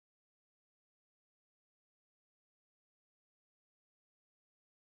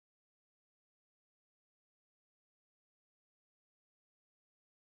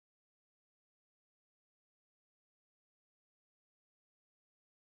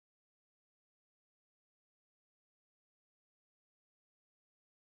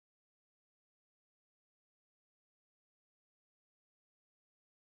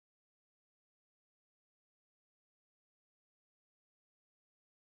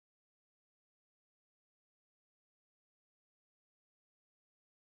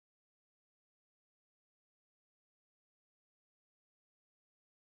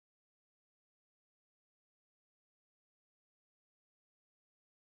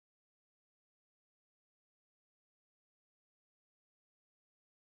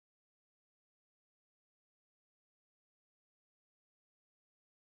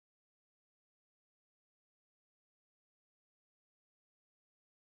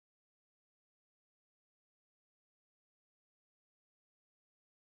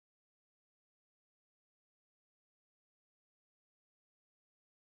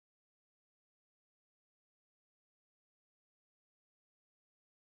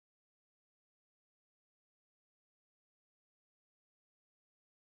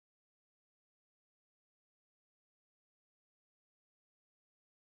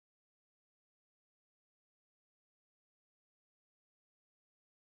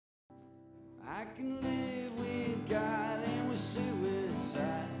I can live with God and with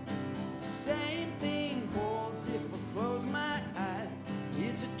suicide. The same thing holds if I close my eyes.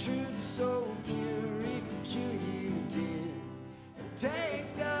 It's a truth so pure it could kill you dead. A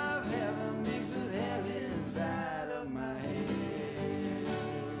taste of heaven mixed with hell inside of my head.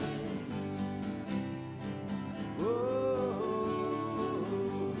 Oh,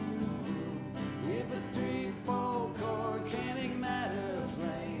 if a 3/4 chord can ignite a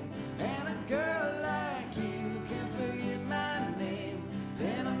flame, and a girl like you can forget my name,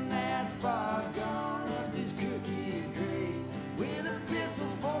 then I'm that far gone up this crooked grave, with a pistol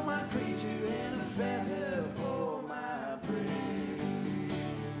for my creature and a feather for my prey.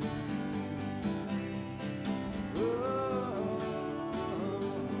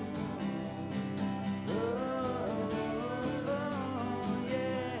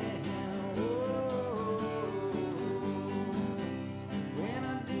 When I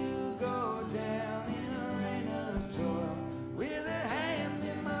do go down in a rain of toil, with a hand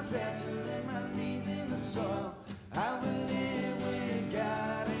in my satchel and my knees in the soil, I will live with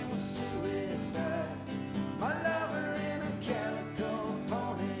God and with suicide. My lover in a calico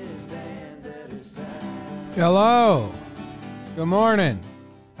pony stands at his side. Hello. Good morning.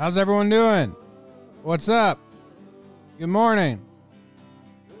 How's everyone doing? What's up? Good morning.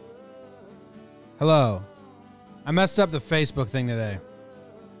 Hello. I messed up the Facebook thing today.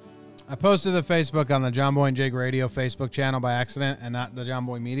 I posted the Facebook on the John Boy and Jake Radio Facebook channel by accident and not the John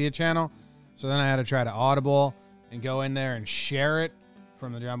Boy Media channel. So then I had to try to Audible and go in there and share it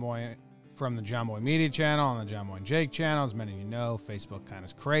from the John Boy Media channel on the John Boy and Jake channel. As many of you know, Facebook kind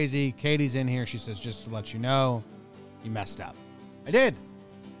of crazy. Katie's in here. She says, just to let you know, you messed up. I did.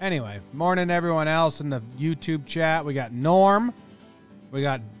 Anyway, morning to everyone else in the YouTube chat. We got Norm. We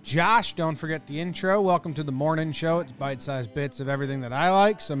got Josh. Don't forget the intro. Welcome to the morning show. It's bite-sized bits of everything that I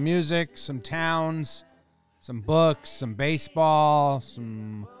like. Some music, some towns, some books, some baseball,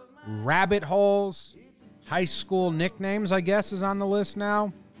 some rabbit holes. High school nicknames, I guess, is on the list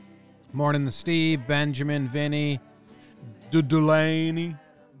now. Morning to Steve, Benjamin, Vinny, Dudulani,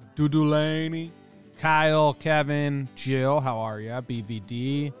 Kyle, Kevin, Jill, how are ya?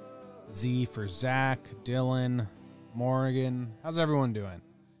 BVD, Z for Zach, Dylan, Morgan. How's everyone doing?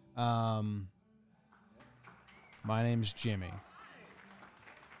 My name's Jimmy.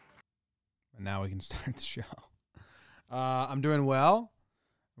 And now we can start the show. I'm doing well.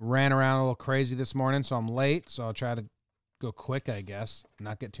 Ran around a little crazy this morning, so I'm late. So I'll try to go quick, I guess.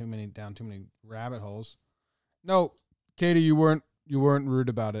 Not get down too many rabbit holes. No, Katie, you weren't rude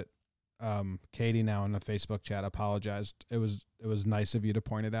about it. Katie now in the Facebook chat apologized. It was nice of you to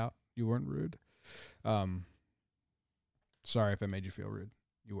point it out. You weren't rude. Sorry if I made you feel rude.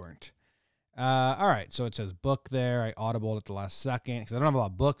 You weren't. All right. So it says book there. I audibled at the last second because I don't have a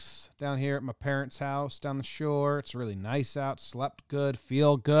lot of books down here at my parents' house down the shore. It's really nice out. Slept good.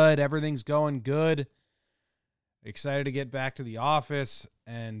 Feel good. Everything's going good. Excited to get back to the office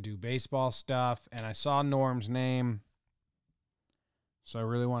and do baseball stuff. And I saw Norm's name. So I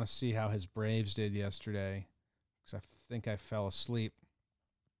really want to see how his Braves did yesterday because I think I fell asleep.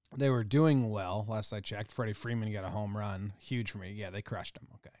 They were doing well last I checked. Freddie Freeman got a home run. Huge for me. Yeah, they crushed him.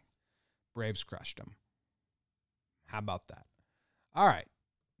 Okay. Braves crushed him. How about that? All right.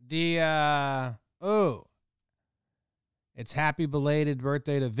 It's happy belated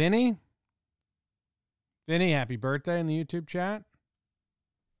birthday to Vinny. Vinny, happy birthday in the YouTube chat.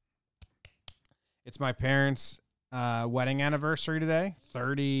 It's my parents' wedding anniversary today.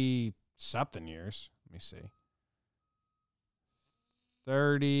 30-something years. Let me see.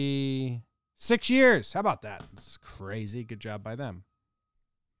 36 years. How about that? It's crazy. Good job by them.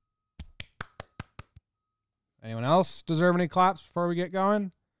 Anyone else deserve any claps before we get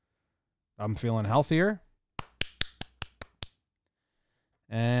going? I'm feeling healthier.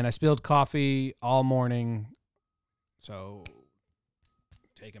 And I spilled coffee all morning, so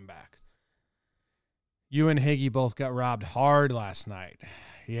take him back. You and Higgy both got robbed hard last night.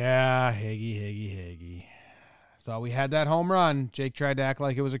 Yeah, Higgy. Thought we had that home run. Jake tried to act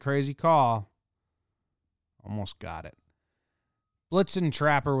like it was a crazy call. Almost got it. Blitzen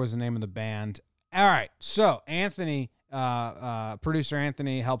Trapper was the name of the band. All right, so Anthony, producer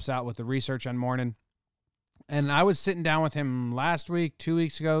Anthony, helps out with the research on morning. And I was sitting down with him last week, 2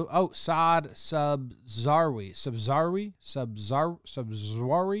 weeks ago. Oh, Saad Subzari.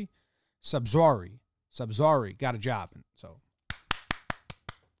 Got a job. So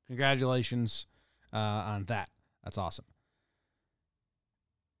congratulations on that. That's awesome.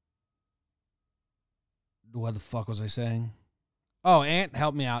 What the fuck was I saying? Oh, Ant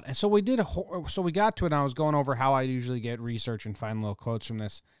helped me out. And so we got to it, and I was going over how I usually get research and find little quotes from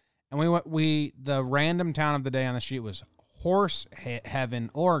this. And the random town of the day on the sheet was Horse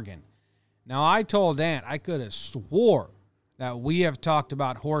Heaven, Oregon. Now, I told Aunt I could have swore that we have talked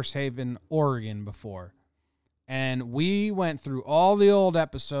about Horse Haven, Oregon before. And we went through all the old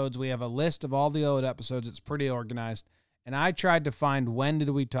episodes. We have a list of all the old episodes. It's pretty organized. And I tried to find when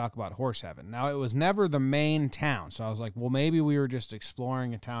did we talk about Horse Heaven. Now, it was never the main town. So I was like, well, maybe we were just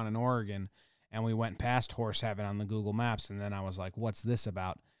exploring a town in Oregon and we went past Horse Heaven on the Google Maps. And then I was like, what's this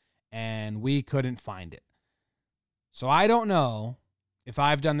about? And we couldn't find it. So I don't know if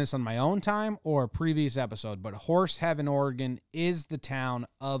I've done this on my own time or a previous episode, but Horse Heaven, Oregon is the town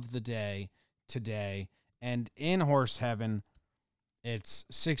of the day today. And in Horse Heaven, it's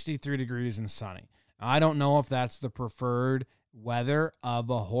 63 degrees and sunny. I don't know if that's the preferred weather of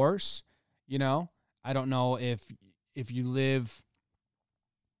a horse. You know, I don't know if you live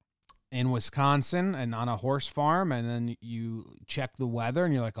in Wisconsin and on a horse farm and then you check the weather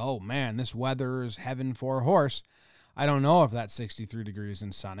and you're like, oh man, this weather is heaven for a horse. I don't know if that's 63 degrees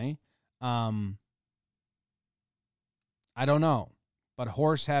and sunny. I don't know. But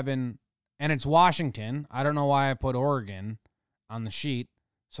Horse Heaven, and it's Washington. I don't know why I put Oregon on the sheet.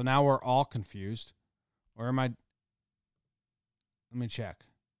 So now we're all confused. Where am I? Let me check.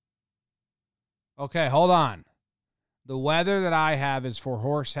 Okay, hold on. The weather that I have is for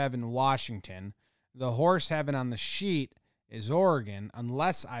Horse Heaven, Washington. The Horse Heaven on the sheet is Oregon,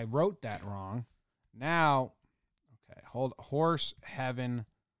 unless I wrote that wrong. Now, okay, Horse Heaven,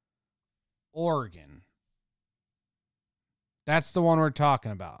 Oregon. That's the one we're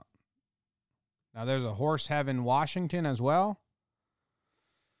talking about. Now, there's a Horse Heaven, Washington as well.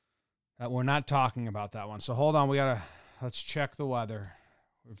 That we're not talking about that one. So hold on, let's check the weather.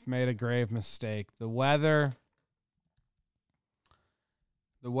 We've made a grave mistake. The weather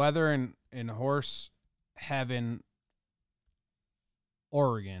in Horse Heaven,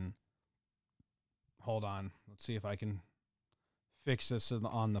 Oregon. Hold on. Let's see if I can fix this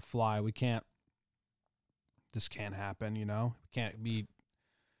on the fly. This can't happen, you know? We can't be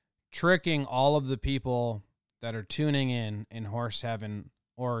tricking all of the people that are tuning in Horse Heaven,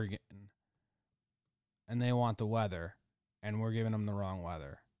 Oregon, and they want the weather, and we're giving them the wrong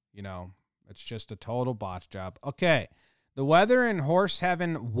weather. You know, it's just a total botch job. Okay, the weather in Horse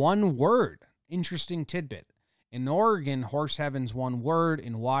Heaven, one word. Interesting tidbit. In Oregon, Horse Heaven's one word.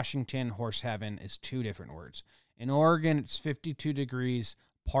 In Washington, Horse Heaven is two different words. In Oregon, it's 52 degrees,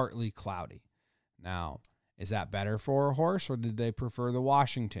 partly cloudy. Now, is that better for a horse, or did they prefer the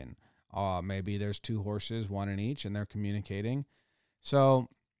Washington? Maybe there's two horses, one in each, and they're communicating. So,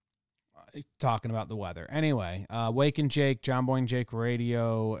 talking about the weather. Anyway, Wake and Jake, John Boy and Jake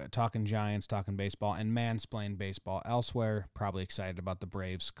Radio, talking Giants, talking baseball, and Mansplain Baseball elsewhere. Probably excited about the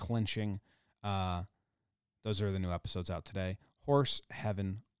Braves clinching. Those are the new episodes out today. Horse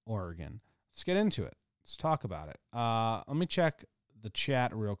Heaven, Oregon. Let's get into it. Let's talk about it. Let me check the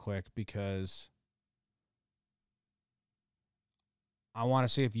chat real quick because I want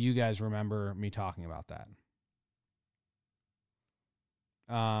to see if you guys remember me talking about that.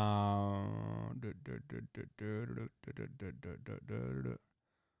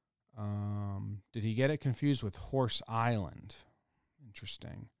 Did he get it confused with Horse Island?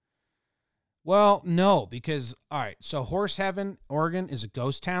 Interesting. Well, no, because, all right, so Horse Heaven, Oregon is a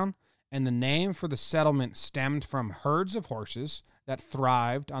ghost town, and the name for the settlement stemmed from herds of horses that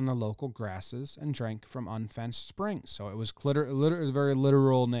thrived on the local grasses and drank from unfenced springs. So it was a very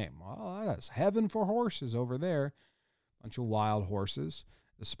literal name. Well, that's heaven for horses over there. Bunch of wild horses.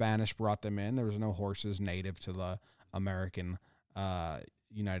 The Spanish brought them in. There was no horses native to the American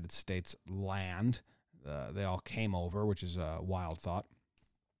United States land. They all came over, which is a wild thought.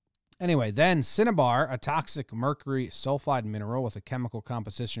 Anyway, then cinnabar, a toxic mercury sulfide mineral with a chemical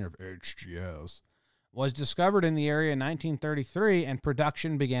composition of HGS, was discovered in the area in 1933, and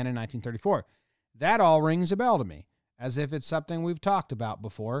production began in 1934. That all rings a bell to me, as if it's something we've talked about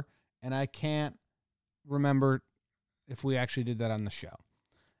before, and I can't remember if we actually did that on the show.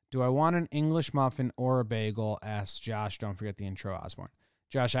 Do I want an English muffin or a bagel? Asks Josh. Don't forget the intro, Osborne.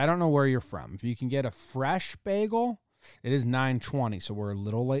 Josh, I don't know where you're from. If you can get a fresh bagel, it is 9:20, so we're a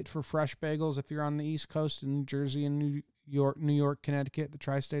little late for fresh bagels if you're on the East Coast in New Jersey and New York, Connecticut, the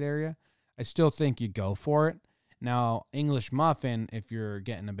tri-state area. I still think you go for it. Now, English muffin, if you're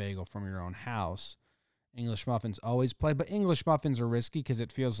getting a bagel from your own house, English muffins always play, but English muffins are risky because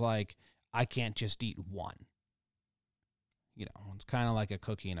it feels like I can't just eat one. You know, it's kind of like a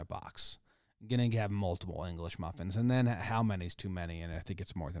cookie in a box. I'm going to have multiple English muffins, and then how many is too many, and I think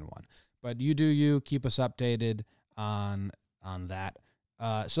it's more than one. But you do you. Keep us updated on that.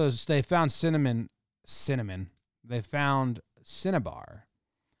 So they found cinnamon. They found cinnabar,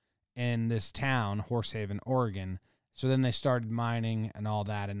 in this town, Horsehaven, Oregon. So then they started mining and all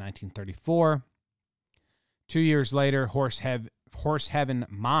that in 1934. 2 years later, Horsehaven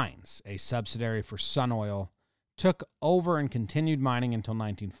Mines, a subsidiary for Sun Oil, took over and continued mining until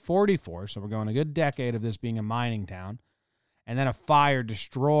 1944. So we're going a good decade of this being a mining town. And then a fire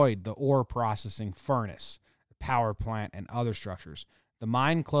destroyed the ore processing furnace, the power plant, and other structures. The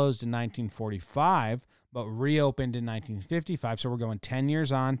mine closed in 1945, but reopened in 1955. So we're going 10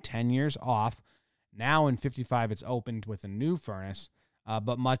 years on, 10 years off. Now in 55, it's opened with a new furnace,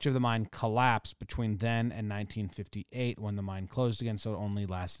 but much of the mine collapsed between then and 1958 when the mine closed again, so it only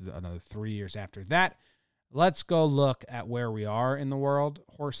lasted another 3 years after that. Let's go look at where we are in the world,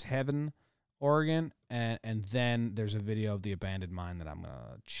 Horsehaven, Oregon, and then there's a video of the abandoned mine that I'm going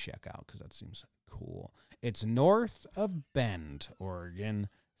to check out because that seems cool. It's north of Bend, Oregon,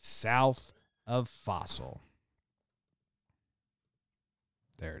 south of Fossil.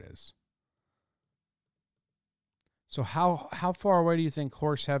 There it is. So how far away do you think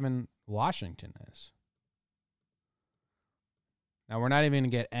Horsehaven, Washington is? Now, we're not even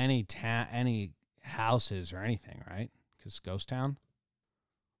going to get any houses or anything, right? Because ghost town.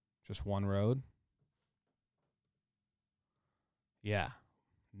 Just one road. Yeah.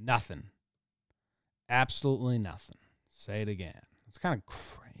 Nothing. Absolutely nothing. Say it again. It's kind of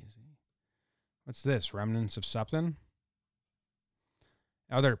crazy. What's this? Remnants of something?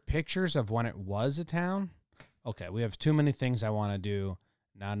 Are there pictures of when it was a town? Okay, we have too many things I want to do.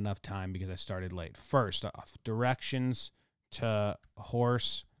 Not enough time because I started late. First off, directions to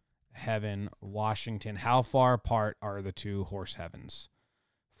Horsehaven, Washington. How far apart are the two Horsehevens?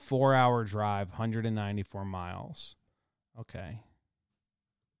 4-hour drive, 194 miles. Okay.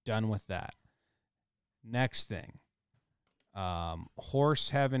 Done with that. Next thing.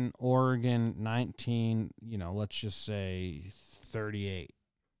 Horsehaven, Oregon, 19, let's just say 38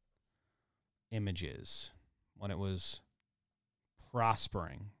 images when it was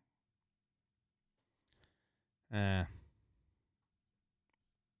prospering. I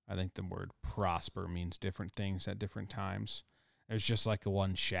think the word prosper means different things at different times. There's just like a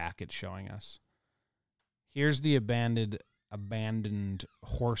one shack it's showing us. Here's the abandoned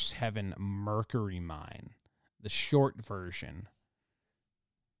Horsehaven Mercury Mine, the short version.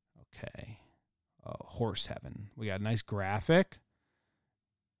 Okay. Horsehaven. We got a nice graphic.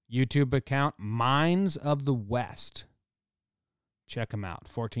 YouTube account, Mines of the West. Check them out.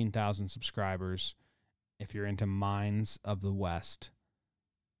 14,000 subscribers if you're into Mines of the West.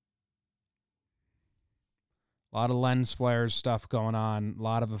 A lot of lens flares stuff going on. A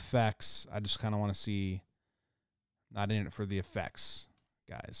lot of effects. I just kind of want to see. Not in it for the effects,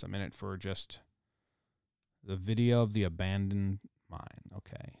 guys. I'm in it for just the video of the abandoned mine.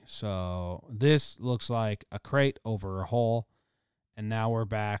 Okay. So this looks like a crate over a hole. And now we're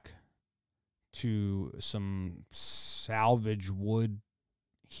back to some salvage wood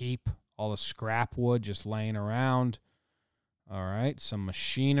heap. All the scrap wood just laying around. All right. Some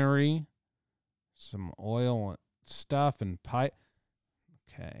machinery. Some oil stuff and pipe.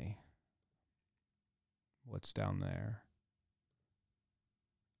 Okay. What's down there?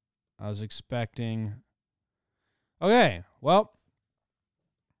 I was expecting. Okay. Well,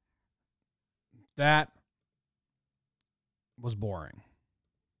 that was boring.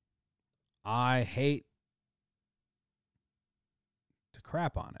 I hate to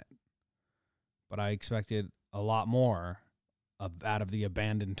crap on it, but I expected a lot more out of the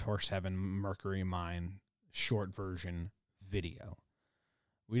abandoned Horsehaven Mercury Mine short version video.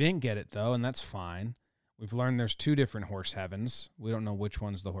 We didn't get it, though, and that's fine. We've learned there's two different Horsehevens. We don't know which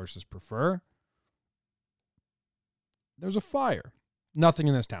ones the horses prefer. There's a fire. Nothing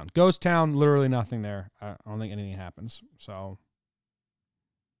in this town. Ghost town, literally nothing there. I don't think anything happens. So,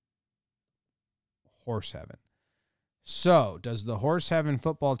 Horsehaven. So, does the Horsehaven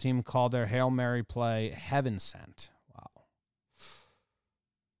football team call their Hail Mary play Heaven Sent?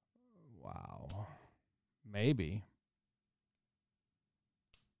 Wow. Maybe.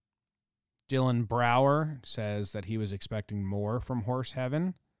 Dylan Brower says that he was expecting more from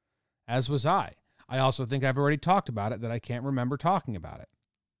Horsehaven, as was I. I also think I've already talked about it, that I can't remember talking about it.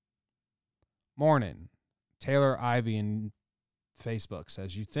 Morning. Taylor Ivy in Facebook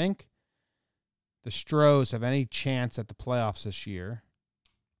says, you think the Stros have any chance at the playoffs this year?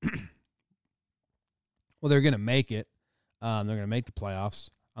 Well, they're going to make it. They're going to make the playoffs.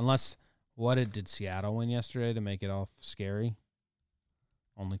 Unless, did Seattle win yesterday to make it all scary?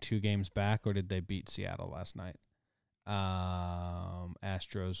 Only 2 games back, or did they beat Seattle last night?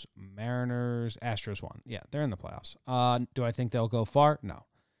 Astros, Mariners. Astros won. Yeah, they're in the playoffs. Do I think they'll go far? No.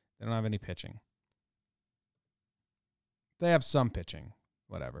 They don't have any pitching. They have some pitching.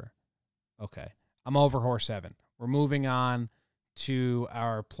 Whatever. Okay. I'm over horse 7. We're moving on to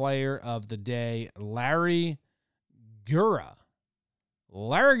our player of the day, Larry Gura.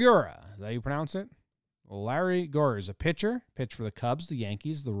 Larry Gura. Is that how you pronounce it? Larry Gura is a pitcher. Pitched for the Cubs, the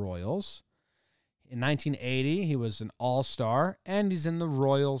Yankees, the Royals. In 1980, he was an all-star, and he's in the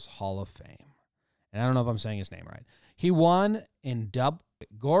Royals Hall of Fame. And I don't know if I'm saying his name right.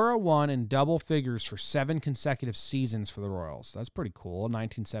 Gura won in double figures for 7 consecutive seasons for the Royals. That's pretty cool.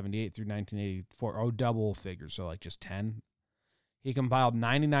 1978 through 1984. Oh, double figures, so like just 10. He compiled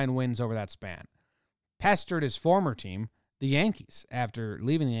 99 wins over that span. Pestered his former team, the Yankees. After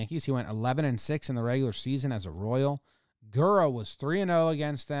leaving the Yankees, he went 11-6 in the regular season as a Royal. Gura was 3-0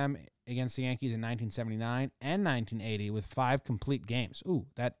 against the Yankees in 1979 and 1980 with 5 complete games. Ooh,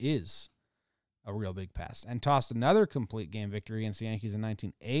 that is a real big pass. And tossed another complete game victory against the Yankees in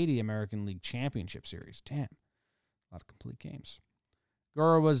 1980 American League Championship Series. Damn, a lot of complete games.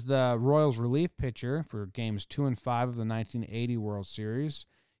 Gura was the Royals' relief pitcher for games 2 and 5 of the 1980 World Series.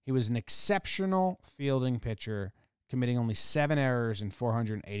 He was an exceptional fielding pitcher, committing only 7 errors and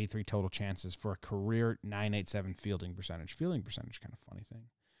 483 total chances for a career .987 fielding percentage. Fielding percentage, kind of funny thing.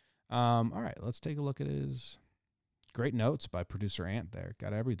 All right, let's take a look at his great notes by producer Ant there.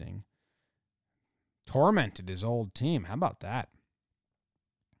 Got everything. Tormented his old team. How about that?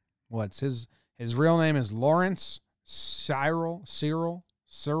 What's his real name is Lawrence Cyril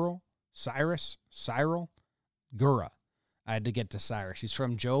Gura. I had to get to Cyrus. He's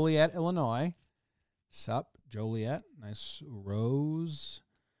from Joliet, Illinois. Sup, Joliet. Nice rose.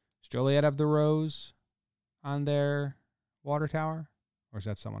 Does Joliet have the rose on their water tower? Or is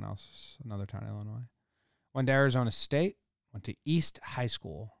that someone else? Another town in Illinois. Went to Arizona State. Went to East High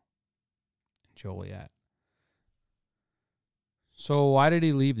School in Joliet. So why did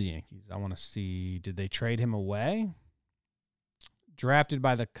he leave the Yankees? I want to see. Did they trade him away? Drafted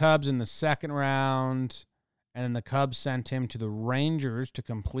by the Cubs in the 2nd round. And then the Cubs sent him to the Rangers to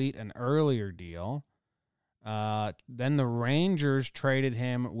complete an earlier deal. Then the Rangers traded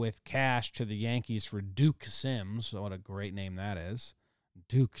him with cash to the Yankees for Duke Sims. What a great name that is.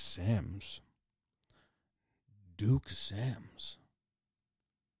 Duke Sims. Duke Sims.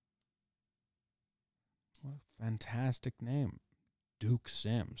 What a fantastic name. Duke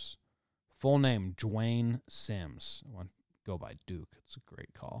Sims. Full name, Dwayne Sims. I want to go by Duke. It's a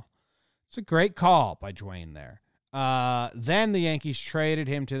great call. It's a great call by Dwayne there. Then the Yankees traded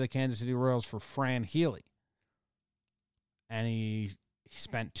him to the Kansas City Royals for Fran Healy. And he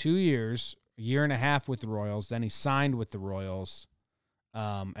spent 2 years, a year and a half with the Royals. Then he signed with the Royals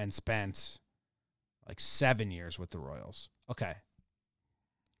and spent like 7 years with the Royals. Okay.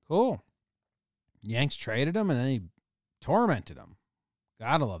 Cool. Yanks traded him and then he tormented him.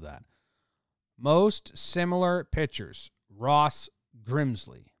 Gotta love that. Most similar pitchers: Ross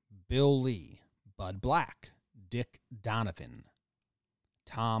Grimsley, Bill Lee, Bud Black, Dick Donovan,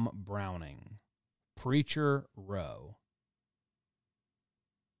 Tom Browning, Preacher Rowe.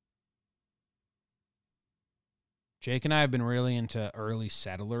 Jake and I have been really into early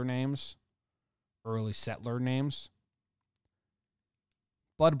settler names.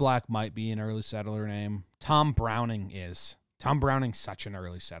 Bud Black might be an early settler name. Tom Browning is. Tom Browning's such an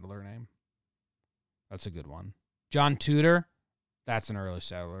early settler name. That's a good one. John Tudor, that's an early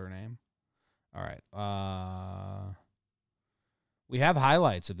settler name. All right. We have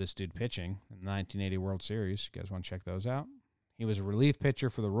highlights of this dude pitching in the 1980 World Series. You guys want to check those out? He was a relief pitcher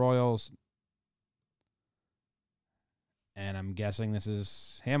for the Royals. And I'm guessing this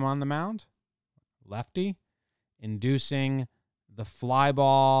is him on the mound. Lefty. Inducing the fly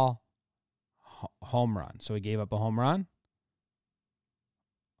ball home run. So he gave up a home run.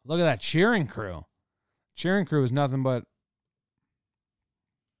 Look at that cheering crew. Cheering crew is nothing but...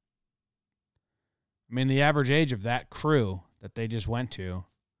 I mean, the average age of that crew that they just went to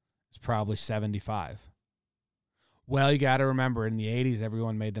is probably 75. Well, you got to remember, in the 80s,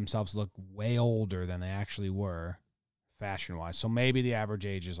 everyone made themselves look way older than they actually were, fashion-wise. So maybe the average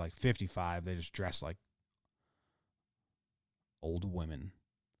age is like 55. They just dress like old women.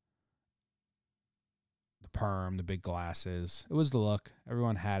 The perm, the big glasses. It was the look.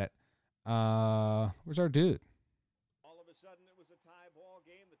 Everyone had it. Where's our dude? All of a sudden, it was a tie ball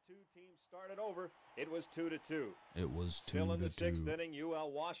game. The two teams started over. It was 2-2. It was 2-2. Still in the 6th inning,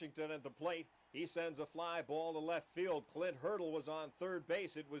 UL Washington at the plate. He sends a fly ball to left field. Clint Hurdle was on third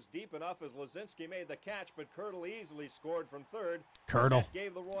base. It was deep enough as Lazinski made the catch, but Hurdle easily scored from third. Hurdle.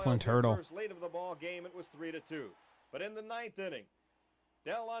 Gave the Royals Clint their Hurdle. first lead of the ball game. It was 3-2. But in the 9th inning,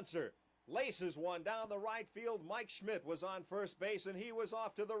 Del Unser laces one down the right field. Mike Schmidt was on first base, and he was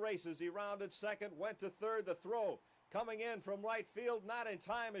off to the races. He rounded second, went to third. The throw coming in from right field, not in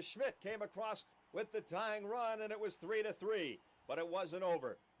time as Schmidt came across with the tying run, and it was 3-3. But it wasn't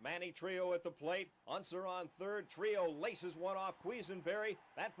over. Manny Trio at the plate. Unser on third. Trio laces one off Quisenberry.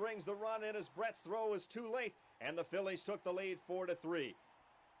 That brings the run in as Brett's throw was too late, and the Phillies took the lead 4-3.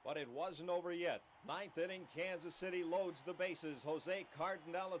 But it wasn't over yet. Ninth inning, Kansas City loads the bases. Jose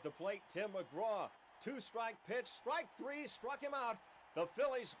Cardinal at the plate. Tim McGraw. Two-strike pitch. Strike three. Struck him out. The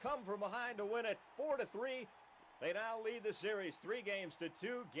Phillies come from behind to win it 4-3. They now lead the series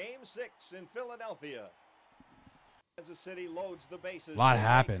 3-2. Game 6 in Philadelphia. Kansas City loads the bases. A lot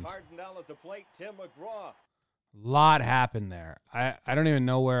happened. Cardinal at the plate. Tim McGraw. Lot happened there. I don't even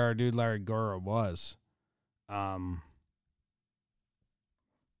know where our dude Larry Gura was.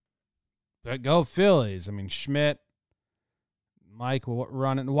 But go Phillies. I mean, Schmidt, Mike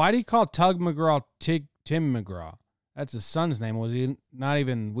running. Why do you call Tug McGraw Tim McGraw? That's his son's name. Was he not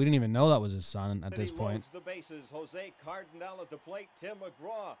even? We didn't even know that was his son at this point. The bases. Jose Cardinal at the plate. Tim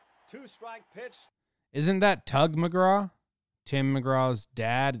McGraw. Two-strike pitch. Isn't that Tug McGraw? Tim McGraw's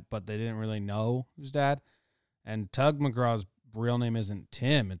dad, but they didn't really know who's dad. And Tug McGraw's real name isn't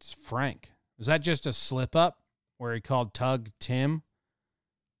Tim, it's Frank. Was that just a slip up where he called Tug Tim?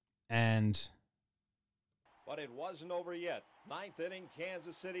 But it wasn't over yet. Ninth inning,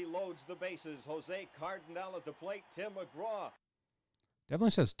 Kansas City loads the bases. Jose Cardinal at the plate. Tim McGraw.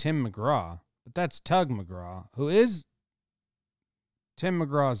 Definitely says Tim McGraw, but that's Tug McGraw, who is Tim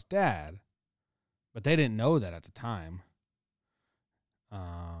McGraw's dad. But they didn't know that at the time.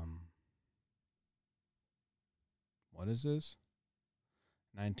 What is this?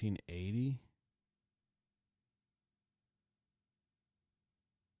 1980?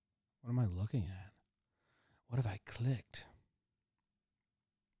 What am I looking at? What have I clicked?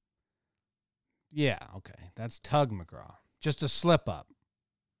 Yeah, okay. That's Tug McGraw. Just a slip up.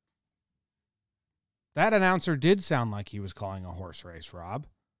 That announcer did sound like he was calling a horse race, Rob.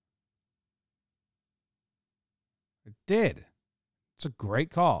 It did. It's a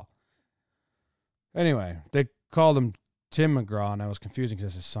great call. Anyway, they called him Tim McGraw, and I was confusing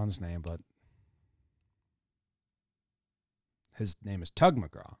because it's his son's name, but his name is Tug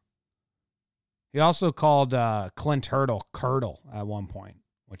McGraw. He also called Clint Hurdle Curdle at one point,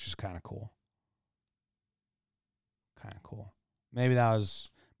 which is kind of cool. Kind of cool. Maybe that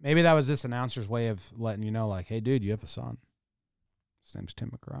was this announcer's way of letting you know, like, hey, dude, you have a son. His name's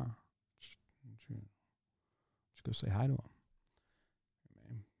Tim McGraw. Just go say hi to him.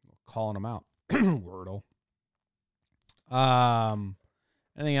 Calling him out. Wordle.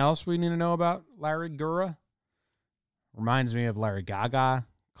 Anything else we need to know about Larry Gura? Reminds me of Larry Gaga.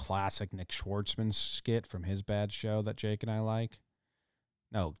 Classic Nick Schwartzman skit from his bad show that Jake and I like.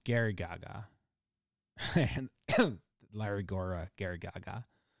 No, Gary Gaga. And Larry Gura, Gary Gaga.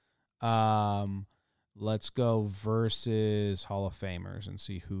 Let's go versus Hall of Famers and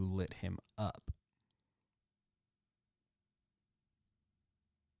see who lit him up.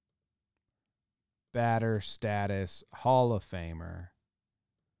 Batter status, Hall of Famer.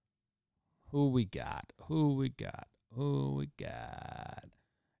 Who we got?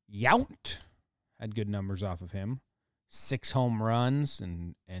 Yount had good numbers off of him. 6 home runs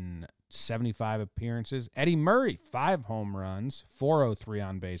and 75 appearances. Eddie Murray, 5 home runs, 403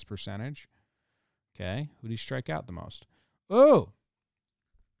 on base percentage. Okay, who did he strike out the most? Oh,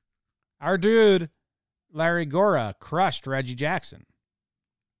 our dude, Larry Gura, crushed Reggie Jackson.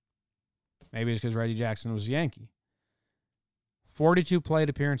 Maybe it's because Reggie Jackson was a Yankee. 42 plate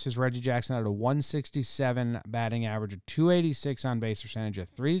appearances. Reggie Jackson had a 167 batting average, a 286 on base percentage, a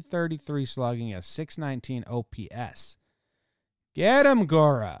 333 slugging, a 619 OPS. Get him,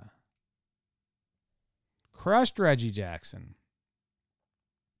 Gura. Crushed Reggie Jackson.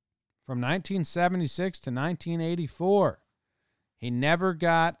 From 1976 to 1984. He never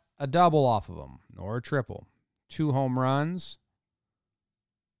got a double off of him, nor a triple. 2 home runs.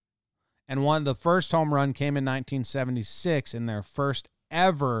 And the first home run came in 1976 in their first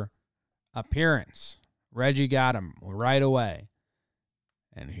ever appearance. Reggie got him right away.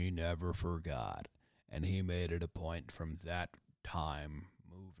 And he never forgot. And he made it a point from that time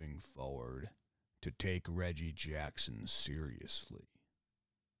moving forward to take Reggie Jackson seriously.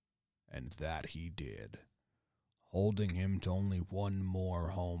 And that he did, holding him to only 1 more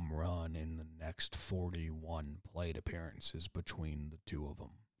home run in the next 41 plate appearances between the two of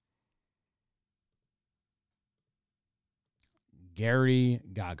them. Gary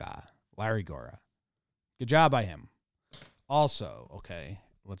Gaga, Larry Gura. Good job by him. Also, okay,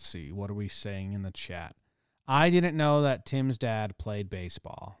 let's see. What are we saying in the chat? I didn't know that Tim's dad played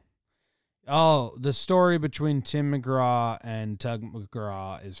baseball. Oh, the story between Tim McGraw and Tug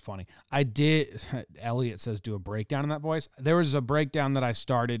McGraw is funny. I did, Elliot says, do a breakdown in that voice. There was a breakdown that I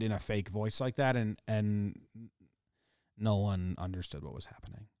started in a fake voice like that, and no one understood what was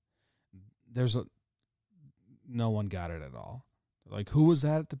happening. No one got it at all. Like, who was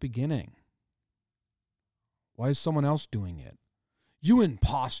that at the beginning? Why is someone else doing it? You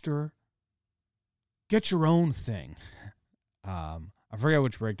imposter. Get your own thing. I forget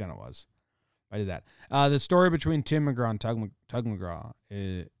which breakdown it was. I did that. The story between Tim McGraw and Tug McGraw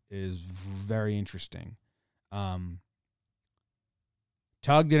is very interesting. Tug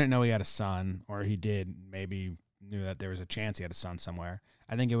didn't know he had a son, or he did. Maybe knew that there was a chance he had a son somewhere.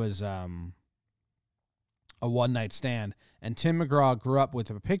 I think it was a one-night stand. And Tim McGraw grew up with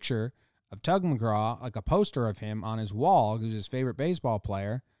a picture of Tug McGraw, like a poster of him on his wall, who's his favorite baseball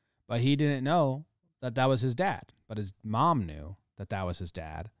player, but he didn't know that that was his dad. But his mom knew that that was his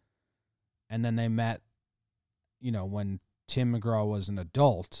dad. And then they met, when Tim McGraw was an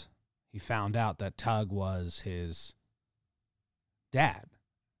adult, he found out that Tug was his dad.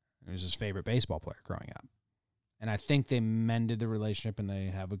 He was his favorite baseball player growing up. And I think they mended the relationship and they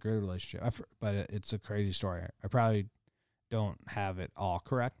have a good relationship. But it's a crazy story. I probably don't have it all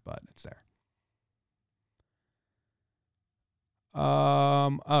correct, but it's there.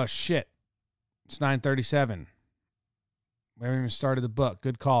 Oh, shit. It's 9:37. We haven't even started the book.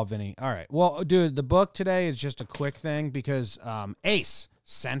 Good call, Vinny. All right. Well, dude, the book today is just a quick thing because Ace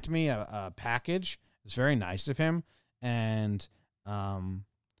sent me a package. It's very nice of him. And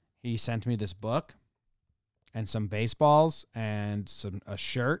he sent me this book and some baseballs and a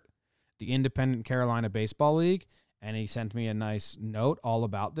shirt, the Independent Carolina Baseball League. And he sent me a nice note all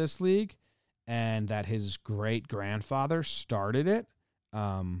about this league and that his great-grandfather started it.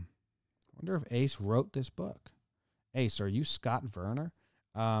 I wonder if Ace wrote this book. Ace, are you Scott Werner?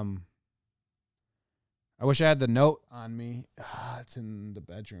 I wish I had the note on me. It's in the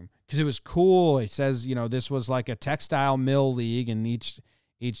bedroom. Because it was cool. It says, this was like a textile mill league, and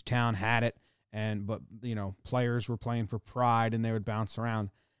each town had it. But players were playing for pride, and they would bounce around.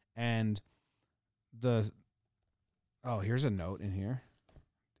 And here's a note in here.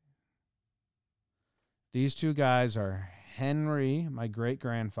 These two guys are Henry, my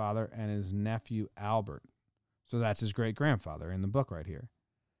great-grandfather, and his nephew, Albert. So that's his great-grandfather in the book right here.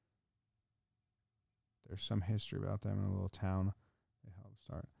 There's some history about them in a little town. They helped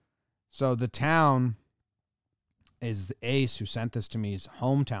start. So the town is the Ace who sent this to me, his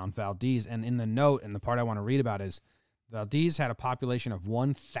hometown, Valdez. And in the note, and the part I want to read about is Valdez had a population of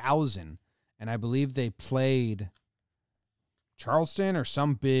 1,000. And I believe they played Charleston or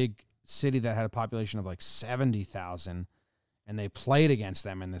some big city that had a population of like 70,000. And they played against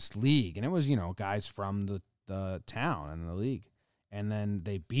them in this league. And it was, guys from the town and the league. And then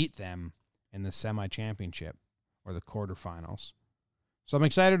they beat them in the semi-championship or the quarterfinals. So I'm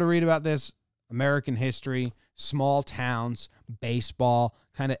excited to read about this. American history, small towns, baseball,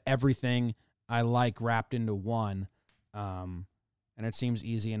 kind of everything I like wrapped into one. And it seems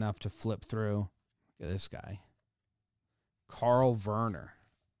easy enough to flip through. Look at this guy. Carl Werner.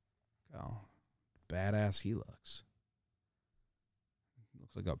 Oh, badass he looks.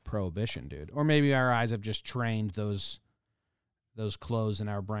 Looks like a prohibition dude. Or maybe our eyes have just trained those clothes in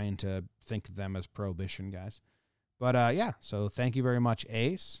our brain to think of them as prohibition guys. But, yeah, so thank you very much,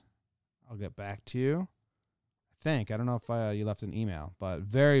 Ace. I'll get back to you. I don't know if you left an email, but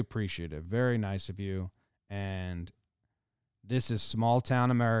very appreciative. Very nice of you. And this is small town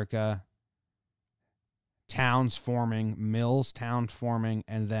America. Towns forming, mills, towns forming,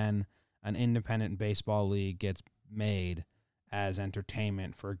 and then an independent baseball league gets made as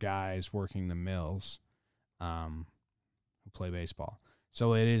entertainment for guys working the mills who play baseball.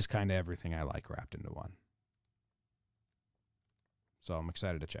 So it is kind of everything I like wrapped into one. So I'm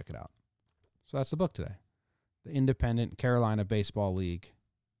excited to check it out. So that's the book today. The Independent Carolina Baseball League.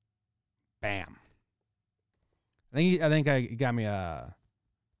 Bam. I think I got me a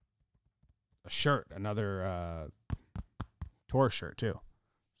shirt, another tour shirt too.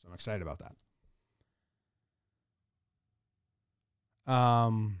 So I'm excited about that.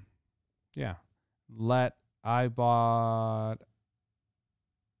 Yeah. I bought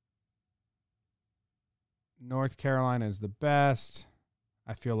North Carolina is the best.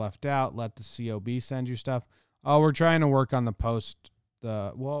 I feel left out. Let the COB send you stuff. Oh, we're trying to work on the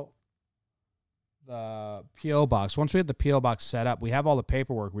P.O. box. Once we have the P.O. box set up, we have all the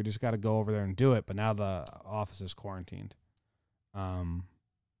paperwork. We just got to go over there and do it. But now the office is quarantined.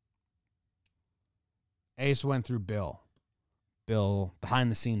 Ace went through Bill,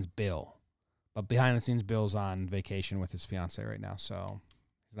 behind the scenes Bill. But behind the scenes Bill's on vacation with his fiance right now. So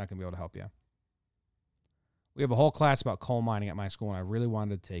He's not going to be able to help you. We have a whole class about coal mining at my school, and I really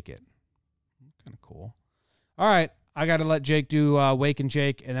wanted to take it. Kind of cool. All right. I got to let Jake do Wake and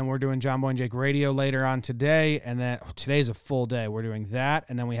Jake, and then we're doing John Boy and Jake Radio later on today. And then today's a full day. We're doing that,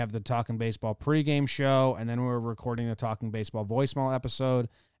 and then we have the Talking Baseball pregame show, and then we're recording the Talking Baseball voicemail episode,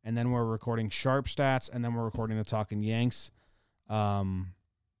 and then we're recording Sharp Stats, and then we're recording the Talking Yanks pregame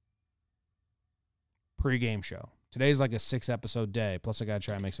show. Today's like a 6-episode day, plus I got to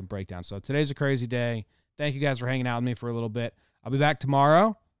try and make some breakdowns. So today's a crazy day. Thank you guys for hanging out with me for a little bit. I'll be back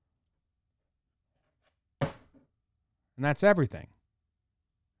tomorrow. And that's everything.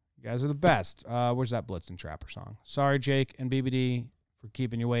 You guys are the best. Where's that Blitz and Trapper song? Sorry, Jake and BBD, for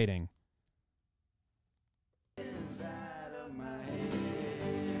keeping you waiting.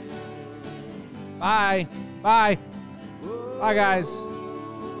 Bye. Bye. Bye, guys.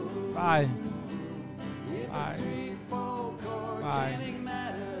 Bye. Bye. Bye.